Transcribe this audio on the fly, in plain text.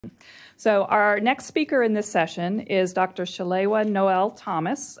So our next speaker in this session is Dr. Shalewa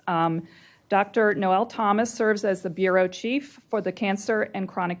Noel-Thomas. Dr. Noel-Thomas serves as the Bureau Chief for the Cancer and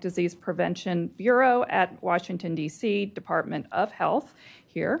Chronic Disease Prevention Bureau at Washington, D.C. Department of Health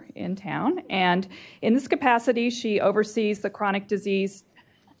here in town. And in this capacity, she oversees the Chronic Disease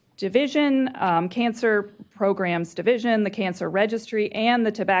Division, Cancer Programs Division, the Cancer Registry, and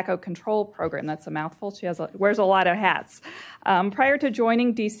the Tobacco Control Program. That's a mouthful. She wears a lot of hats. Prior to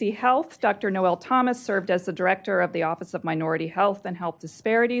joining DC Health, Dr. Noel-Thomas served as the Director of the Office of Minority Health and Health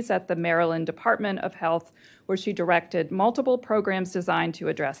Disparities at the Maryland Department of Health, where she directed multiple programs designed to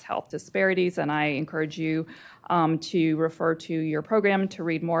address health disparities. And I encourage you to refer to your program to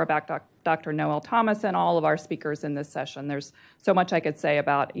read more about Dr. Noel-Thomas and all of our speakers in this session. There's so much I could say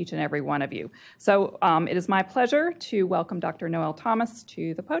about each and every one of you. So it is my pleasure to welcome Dr. Noel-Thomas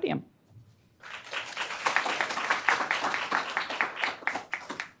to the podium.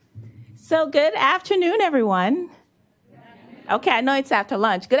 So good afternoon, everyone. Okay, I know it's after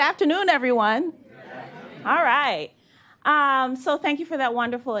lunch. Good afternoon, everyone. All right. So thank you for that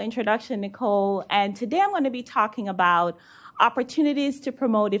wonderful introduction, Nicole. And today I'm going to be talking about opportunities to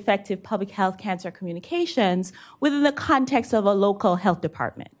promote effective public health cancer communications within the context of a local health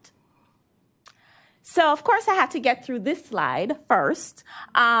department. So, of course, I have to get through this slide first.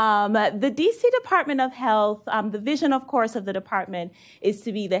 The DC Department of Health, the vision, of course, of the department is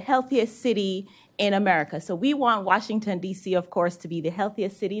to be the healthiest city in America. So we want Washington, D.C., of course, to be the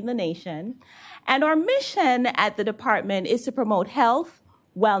healthiest city in the nation. And our mission at the department is to promote health,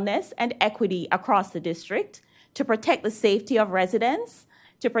 wellness, and equity across the district, to protect the safety of residents,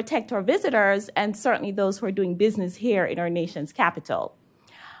 to protect our visitors, and certainly those who are doing business here in our nation's capital.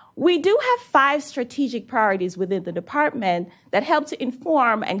 We do have 5 strategic priorities within the department that help to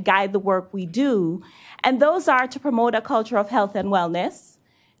inform and guide the work we do, and those are to promote a culture of health and wellness,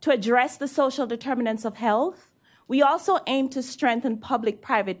 to address the social determinants of health. We also aim to strengthen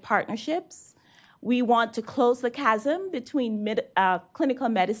public-private partnerships. We want to close the chasm between clinical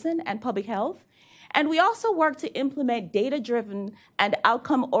medicine and public health. And we also work to implement data-driven and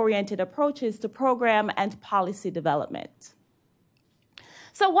outcome-oriented approaches to program and policy development.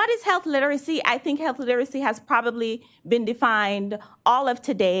 So what is health literacy? I think health literacy has probably been defined all of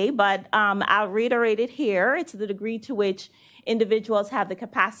today, but I'll reiterate it here. It's the degree to which individuals have the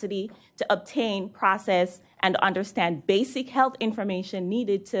capacity to obtain, process, and understand basic health information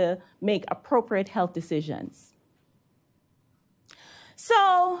needed to make appropriate health decisions.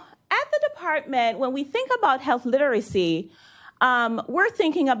 So at the department, when we think about health literacy, we're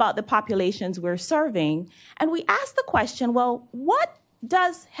thinking about the populations we're serving, and we ask the question, well, what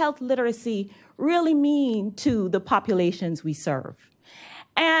does health literacy really mean to the populations we serve?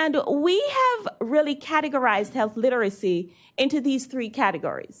 And we have really categorized health literacy into these 3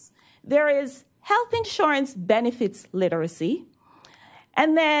 categories. There is health insurance benefits literacy,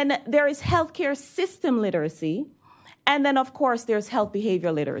 and then there is healthcare system literacy, and then, of course, there's health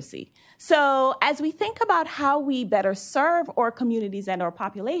behavior literacy. So as we think about how we better serve our communities and our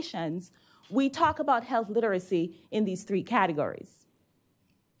populations, we talk about health literacy in these 3 categories.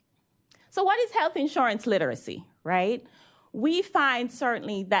 So what is health insurance literacy, right? We find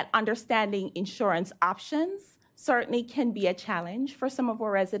certainly that understanding insurance options certainly can be a challenge for some of our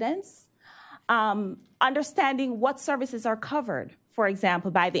residents. Understanding what services are covered, for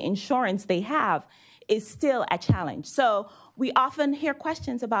example, by the insurance they have, is still a challenge. So we often hear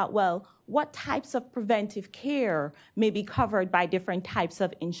questions about, well, what types of preventive care may be covered by different types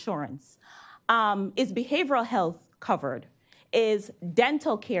of insurance? Is behavioral health covered? Is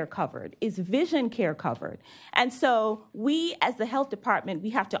dental care covered? Is vision care covered? And so we, as the health department, we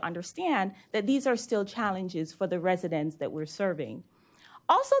have to understand that these are still challenges for the residents that we're serving.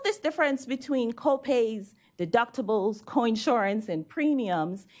 Also, this difference between copays, deductibles, coinsurance, and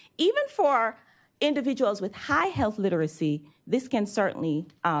premiums, even for individuals with high health literacy, this can certainly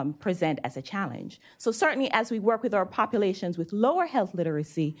present as a challenge. So certainly as we work with our populations with lower health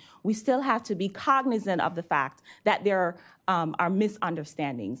literacy, we still have to be cognizant of the fact that there are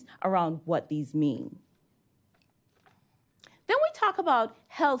misunderstandings around what these mean. Then we talk about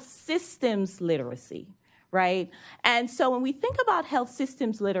health systems literacy, right? And so when we think about health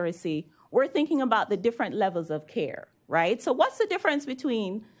systems literacy, we're thinking about the different levels of care, right? So what's the difference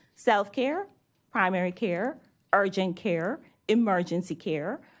between self-care, primary care, urgent care, emergency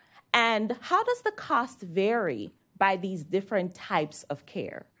care, and how does the cost vary by these different types of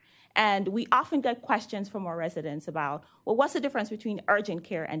care? And we often get questions from our residents about, well, what's the difference between urgent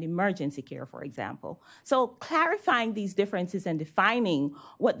care and emergency care, for example? So clarifying these differences and defining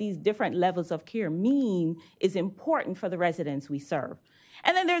what these different levels of care mean is important for the residents we serve.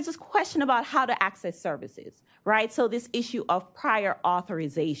 And then there's this question about how to access services, right? So this issue of prior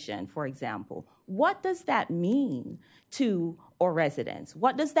authorization, for example. What does that mean to our residents?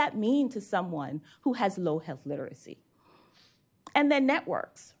 What does that mean to someone who has low health literacy? And then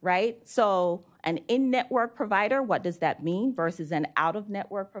networks, right? So an in-network provider, what does that mean versus an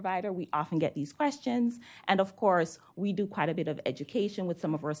out-of-network provider? We often get these questions. And of course, we do quite a bit of education with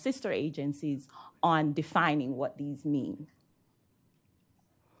some of our sister agencies on defining what these mean.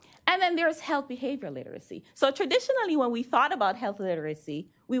 And then there's health behavior literacy. So traditionally, when we thought about health literacy,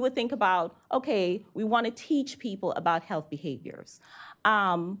 we would think about, okay, we want to teach people about health behaviors.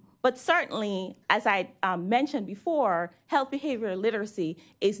 But certainly, as I mentioned before, health behavior literacy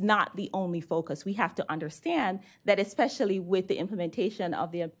is not the only focus. We have to understand that, especially with the implementation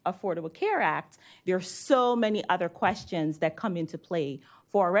of the Affordable Care Act, there are so many other questions that come into play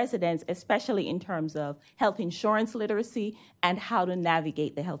for residents, especially in terms of health insurance literacy and how to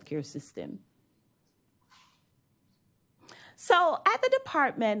navigate the healthcare system. So at the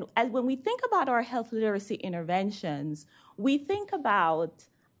department, when we think about our health literacy interventions, we think about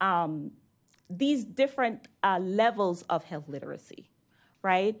these different levels of health literacy,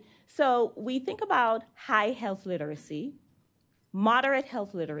 right? So we think about high health literacy, moderate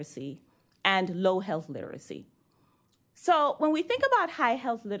health literacy, and low health literacy. So when we think about high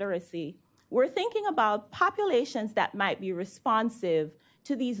health literacy, we're thinking about populations that might be responsive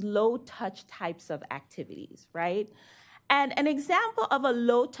to these low-touch types of activities, right? And an example of a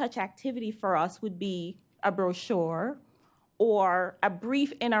low-touch activity for us would be a brochure, or a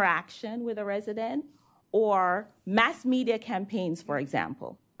brief interaction with a resident, or mass media campaigns, for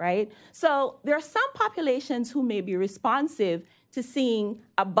example, right? So there are some populations who may be responsive to seeing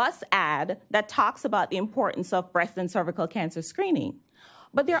a bus ad that talks about the importance of breast and cervical cancer screening.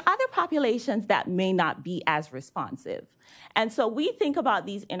 But there are other populations that may not be as responsive. And so we think about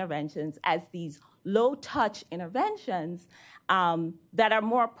these interventions as these low-touch interventions that are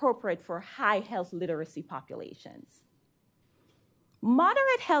more appropriate for high health literacy populations.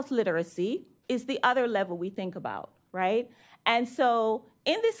 Moderate health literacy is the other level we think about, right? And so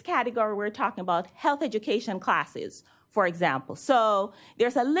in this category, we're talking about health education classes, for example. So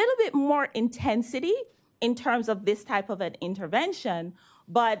there's a little bit more intensity in terms of this type of an intervention,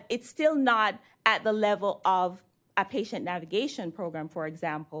 but it's still not at the level of a patient navigation program, for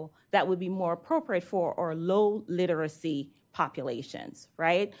example, that would be more appropriate for our low literacy populations,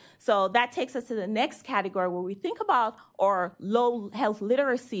 right? So that takes us to the next category where we think about our low health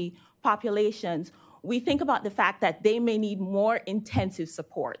literacy populations. We think about the fact that they may need more intensive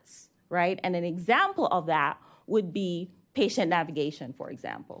supports, right? And an example of that would be patient navigation, for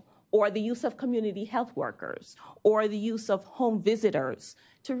example, or the use of community health workers, or the use of home visitors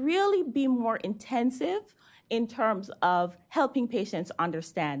to really be more intensive in terms of helping patients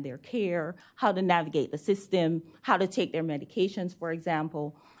understand their care, how to navigate the system, how to take their medications, for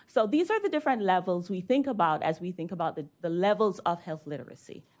example. So these are the different levels we think about as we think about the levels of health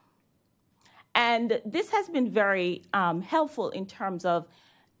literacy. And this has been very helpful in terms of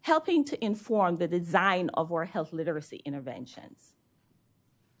helping to inform the design of our health literacy interventions.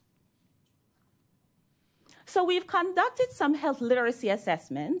 So we've conducted some health literacy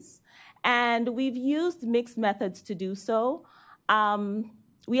assessments, and we've used mixed methods to do so.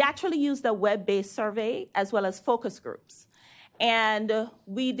 We actually used a web-based survey as well as focus groups. And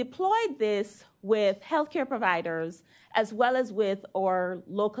we deployed this with healthcare providers as well as with our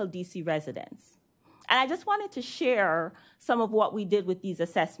local DC residents. And I just wanted to share some of what we did with these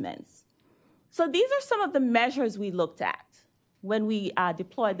assessments. So these are some of the measures we looked at when we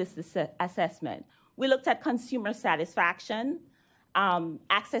deployed this assessment. We looked at consumer satisfaction,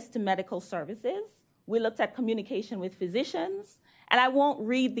 access to medical services. We looked at communication with physicians. And I won't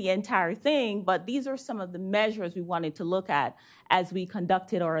read the entire thing, but these are some of the measures we wanted to look at as we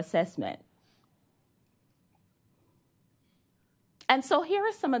conducted our assessment. And so here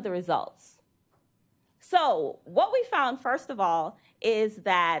are some of the results. So what we found, first of all, is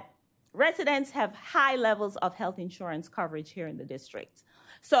that residents have high levels of health insurance coverage here in the district.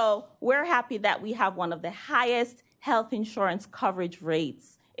 So we're happy that we have one of the highest health insurance coverage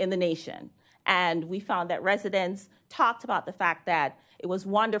rates in the nation. And we found that residents talked about the fact that it was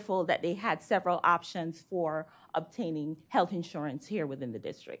wonderful that they had several options for obtaining health insurance here within the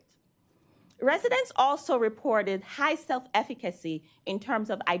district. Residents also reported high self-efficacy in terms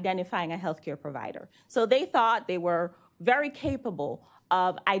of identifying a healthcare provider. So they thought they were very capable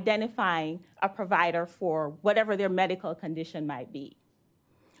of identifying a provider for whatever their medical condition might be.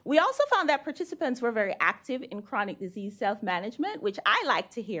 We also found that participants were very active in chronic disease self-management, which I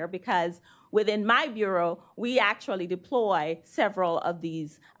like to hear because within my bureau, we actually deploy several of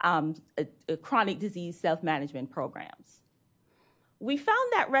these chronic disease self-management programs. We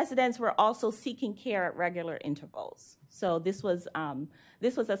found that residents were also seeking care at regular intervals. So this was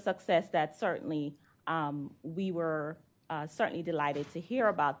a success that certainly we were certainly delighted to hear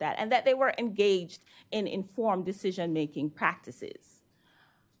about that, and that they were engaged in informed decision-making practices.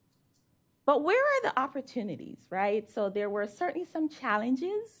 But where are the opportunities, right? So there were certainly some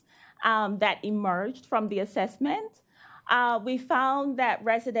challenges that emerged from the assessment. We found that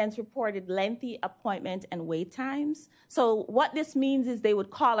residents reported lengthy appointment and wait times. So what this means is they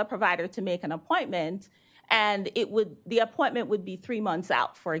would call a provider to make an appointment, and the appointment would be 3 months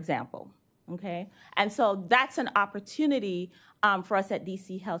out, for example. Okay, and so that's an opportunity for us at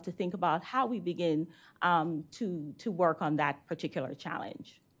DC Health to think about how we begin to work on that particular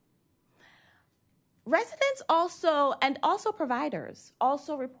challenge. Residents also providers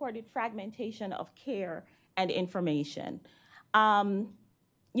also reported fragmentation of care and information.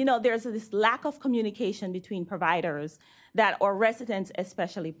 There's this lack of communication between providers or residents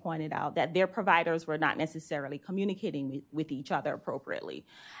especially pointed out that their providers were not necessarily communicating with each other appropriately.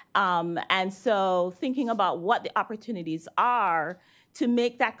 And so thinking about what the opportunities are to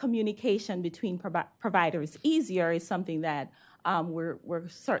make that communication between providers easier is something that we're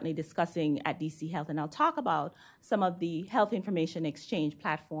certainly discussing at DC Health, and I'll talk about some of the health information exchange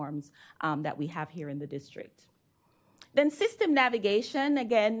platforms that we have here in the district. Then system navigation,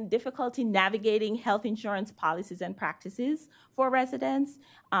 again, difficulty navigating health insurance policies and practices for residents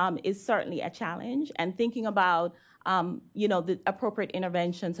is certainly a challenge, and thinking about the appropriate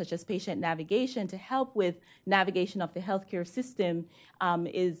interventions such as patient navigation to help with navigation of the healthcare system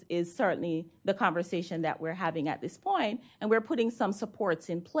is certainly the conversation that we're having at this point. And we're putting some supports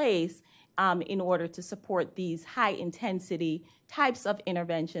in place in order to support these high-intensity types of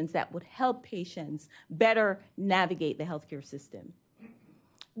interventions that would help patients better navigate the healthcare system.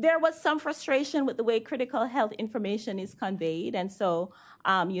 There was some frustration with the way critical health information is conveyed, and so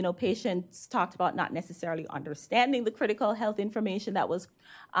patients talked about not necessarily understanding the critical health information that was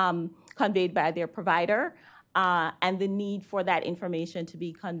conveyed by their provider, and the need for that information to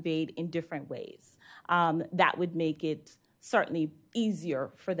be conveyed in different ways. That would make it certainly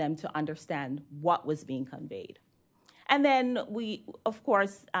easier for them to understand what was being conveyed. And then of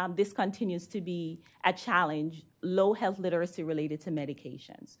course, this continues to be a challenge, low health literacy related to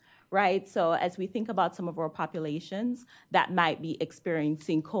medications, right? So as we think about some of our populations that might be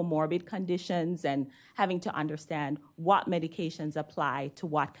experiencing comorbid conditions and having to understand what medications apply to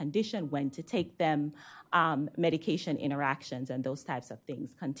what condition, when to take them, medication interactions and those types of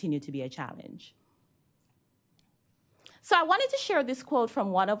things continue to be a challenge. So I wanted to share this quote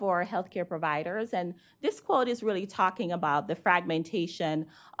from one of our healthcare providers, and this quote is really talking about the fragmentation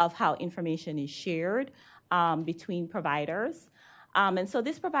of how information is shared between providers. And so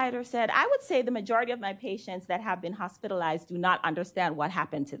this provider said, "I would say the majority of my patients that have been hospitalized do not understand what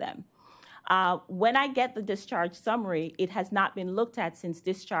happened to them. When I get the discharge summary, it has not been looked at since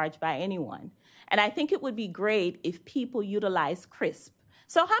discharge by anyone. And I think it would be great if people utilize CRISP."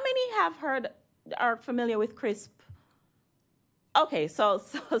 So how many are familiar with CRISP? Okay, so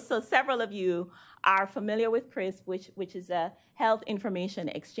several of you are familiar with CRISP, which is a health information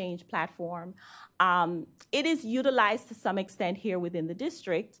exchange platform. It is utilized to some extent here within the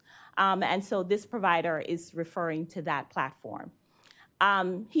district, and so this provider is referring to that platform.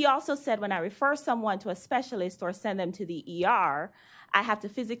 He also said, "When I refer someone to a specialist or send them to the ER, I have to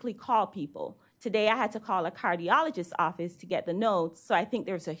physically call people. Today I had to call a cardiologist's office to get the notes, so I think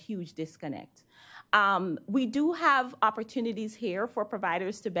there's a huge disconnect." We do have opportunities here for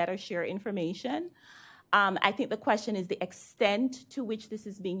providers to better share information. I think the question is the extent to which this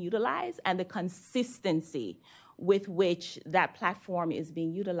is being utilized and the consistency with which that platform is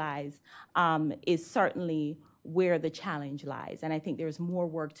being utilized is certainly where the challenge lies. And I think there's more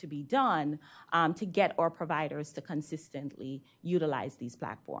work to be done to get our providers to consistently utilize these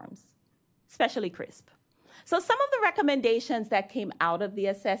platforms, especially CRISP. So some of the recommendations that came out of the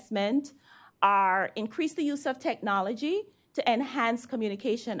assessment are increase the use of technology to enhance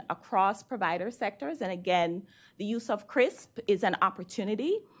communication across provider sectors. And again, the use of CRISP is an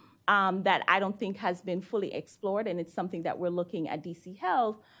opportunity that I don't think has been fully explored, and it's something that we're looking at DC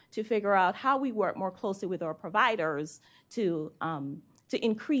Health to figure out how we work more closely with our providers to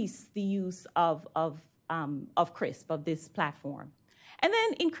increase the use of CRISP, of this platform. And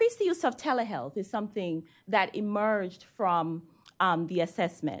then increase the use of telehealth is something that emerged from the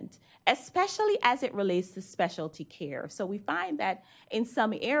assessment, especially as it relates to specialty care. So we find that in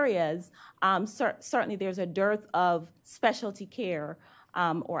some areas, certainly there's a dearth of specialty care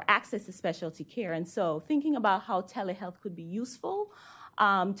or access to specialty care. And so thinking about how telehealth could be useful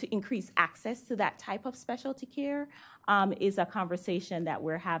to increase access to that type of specialty care is a conversation that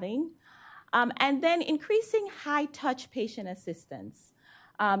we're having. And then increasing high-touch patient assistance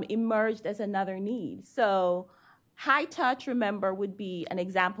emerged as another need. So high touch, remember, would be an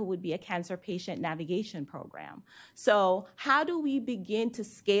example would be a cancer patient navigation program. So how do we begin to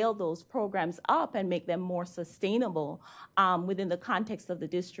scale those programs up and make them more sustainable within the context of the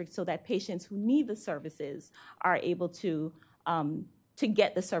district so that patients who need the services are able to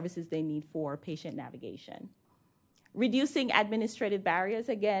get the services they need for patient navigation? Reducing administrative barriers,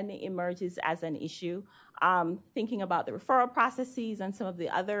 again, emerges as an issue. Thinking about the referral processes and some of the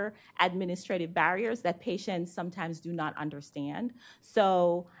other administrative barriers that patients sometimes do not understand.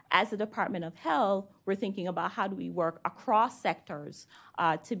 So as the Department of Health, we're thinking about how do we work across sectors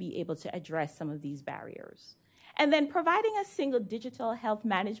to be able to address some of these barriers. And then providing a single digital health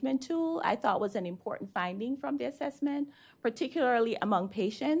management tool, I thought was an important finding from the assessment, particularly among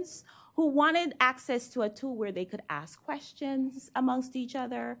patients who wanted access to a tool where they could ask questions amongst each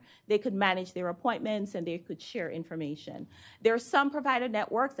other, they could manage their appointments, and they could share information. There are some provider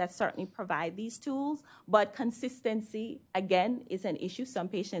networks that certainly provide these tools, but consistency, again, is an issue. Some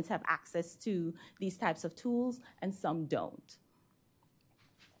patients have access to these types of tools, and some don't.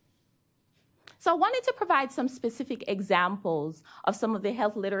 So I wanted to provide some specific examples of some of the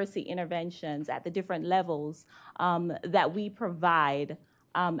health literacy interventions at the different levels that we provide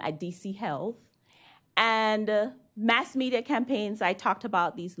at DC Health. And mass media campaigns, I talked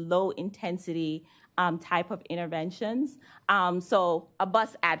about these low intensity type of interventions. So a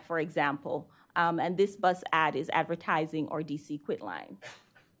bus ad, for example, and this bus ad is advertising our DC Quitline.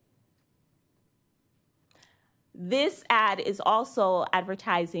 This ad is also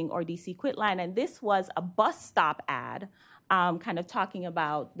advertising our DC Quitline, and this was a bus stop ad, kind of talking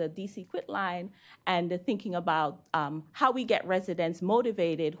about the DC Quitline and thinking about how we get residents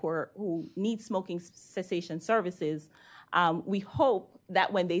motivated who need smoking cessation services. We hope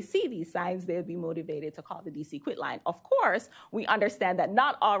that when they see these signs, they'll be motivated to call the DC Quitline. Of course, we understand that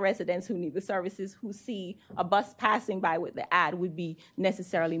not all residents who need the services who see a bus passing by with the ad would be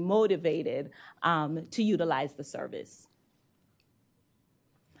necessarily motivated to utilize the service.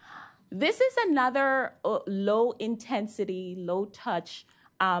 This is another low intensity, low touch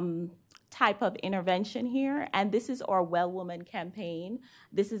type of intervention here, and this is our Well Woman campaign.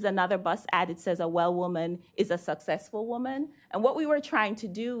 This is another bus ad. It says a well woman is a successful woman. And what we were trying to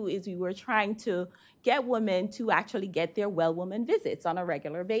do is we were trying to get women to actually get their well woman visits on a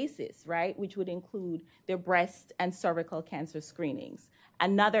regular basis, right? Which would include their breast and cervical cancer screenings.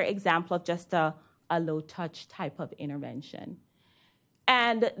 Another example of just a low touch type of intervention.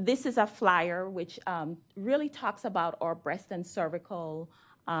 And this is a flyer which really talks about our breast and cervical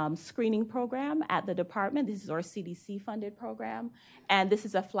screening program at the department. This is our CDC-funded program. And this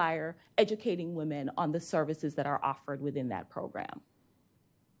is a flyer educating women on the services that are offered within that program.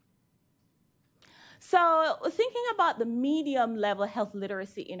 So thinking about the medium-level health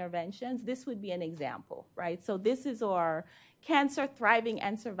literacy interventions, this would be an example, right? So this is our Cancer Thriving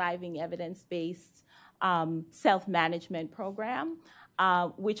and Surviving Evidence-Based Self-Management Program,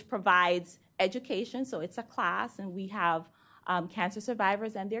 which provides education. So it's a class, and we have cancer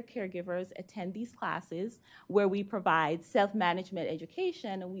survivors and their caregivers attend these classes where we provide self-management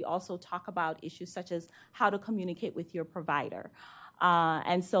education, and we also talk about issues such as how to communicate with your provider.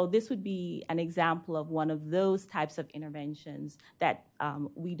 And so this would be an example of one of those types of interventions that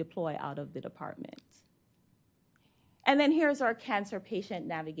we deploy out of the department. And then here's our cancer patient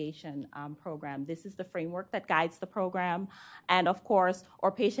navigation program. This is the framework that guides the program. And of course,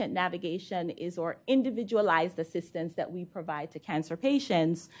 our patient navigation is our individualized assistance that we provide to cancer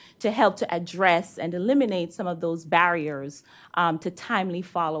patients to help to address and eliminate some of those barriers to timely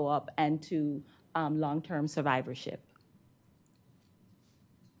follow-up and to long-term survivorship.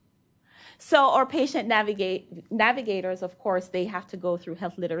 So our patient navigators, of course, they have to go through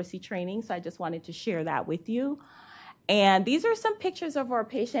health literacy training. So I just wanted to share that with you. And these are some pictures of our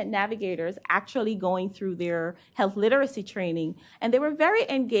patient navigators actually going through their health literacy training. And they were very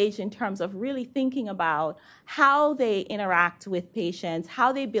engaged in terms of really thinking about how they interact with patients,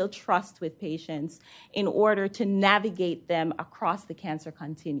 how they build trust with patients in order to navigate them across the cancer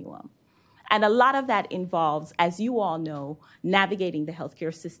continuum. And a lot of that involves, as you all know, navigating the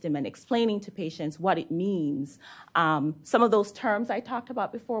healthcare system and explaining to patients what it means. Some of those terms I talked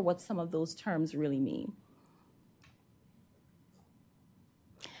about before, what some of those terms really mean.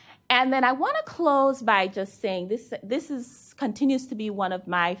 And then I want to close by just saying this is continues to be one of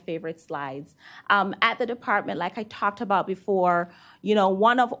my favorite slides. At the department, like I talked about before,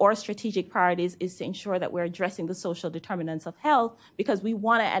 one of our strategic priorities is to ensure that we're addressing the social determinants of health because we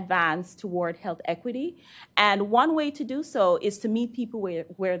want to advance toward health equity. And one way to do so is to meet people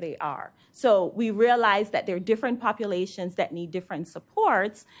where they are. So we realize that there are different populations that need different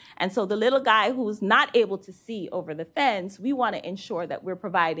supports. And so the little guy who's not able to see over the fence, we want to ensure that we're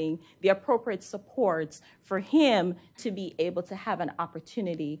providing the appropriate supports for him to be able to have an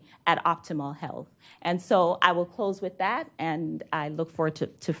opportunity at optimal health. And so I will close with that, and I look forward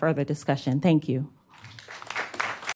to further discussion. Thank you.